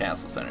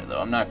castle center,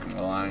 though. I'm not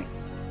gonna lie.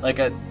 Like,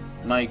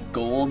 my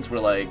golds were,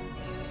 like,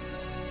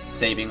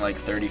 saving, like,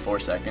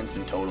 34 seconds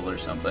in total or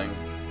something.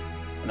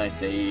 And I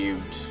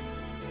saved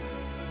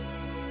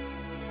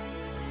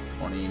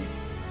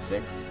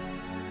 26.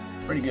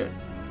 Pretty good.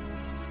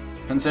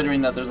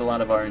 Considering that there's a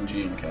lot of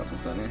RNG in Castle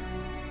Center.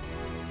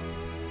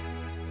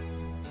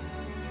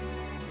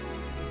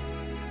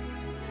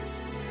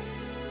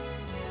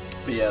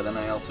 But yeah, then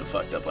I also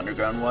fucked up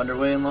Underground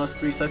Waterway and lost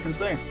 3 seconds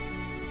there.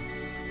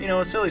 You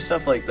know, silly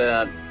stuff like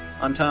that,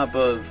 on top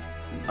of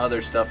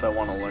other stuff I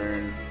want to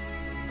learn.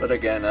 But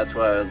again, that's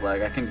why I was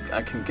like, I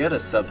can get a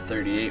sub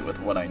 38 with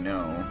what I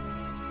know.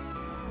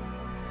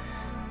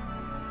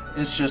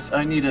 It's just,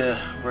 I need to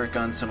work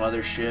on some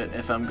other shit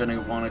if I'm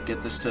gonna want to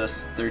get this to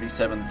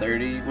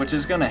 3730, which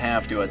is gonna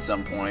have to at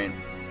some point.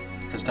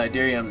 Because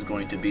Tidarium's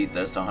going to beat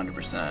this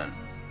 100%.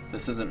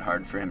 This isn't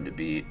hard for him to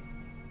beat.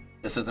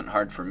 This isn't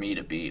hard for me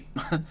to beat.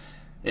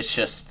 It's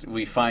just,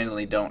 we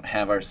finally don't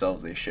have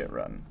ourselves a shit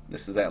run.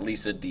 This is at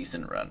least a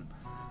decent run.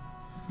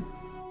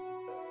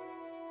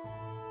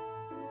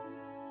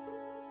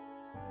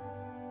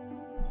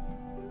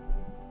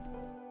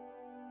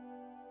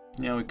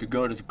 Yeah, we could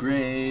go to the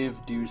grave,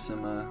 do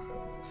some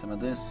of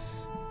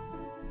this,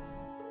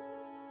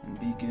 and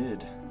be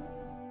good.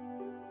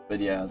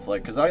 But yeah, it's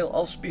like, cause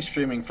I'll be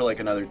streaming for like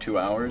another 2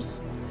 hours.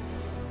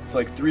 It's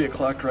like 3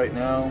 o'clock right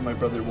now. My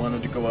brother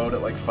wanted to go out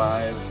at like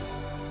 5.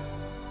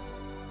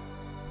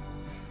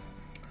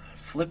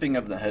 Flipping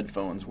of the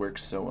headphones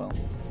works so well.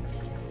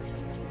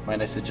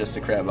 Might I suggest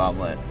a crab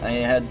omelet? I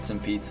had some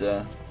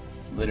pizza.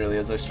 Literally,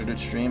 as I started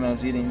stream, I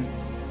was eating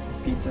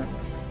pizza.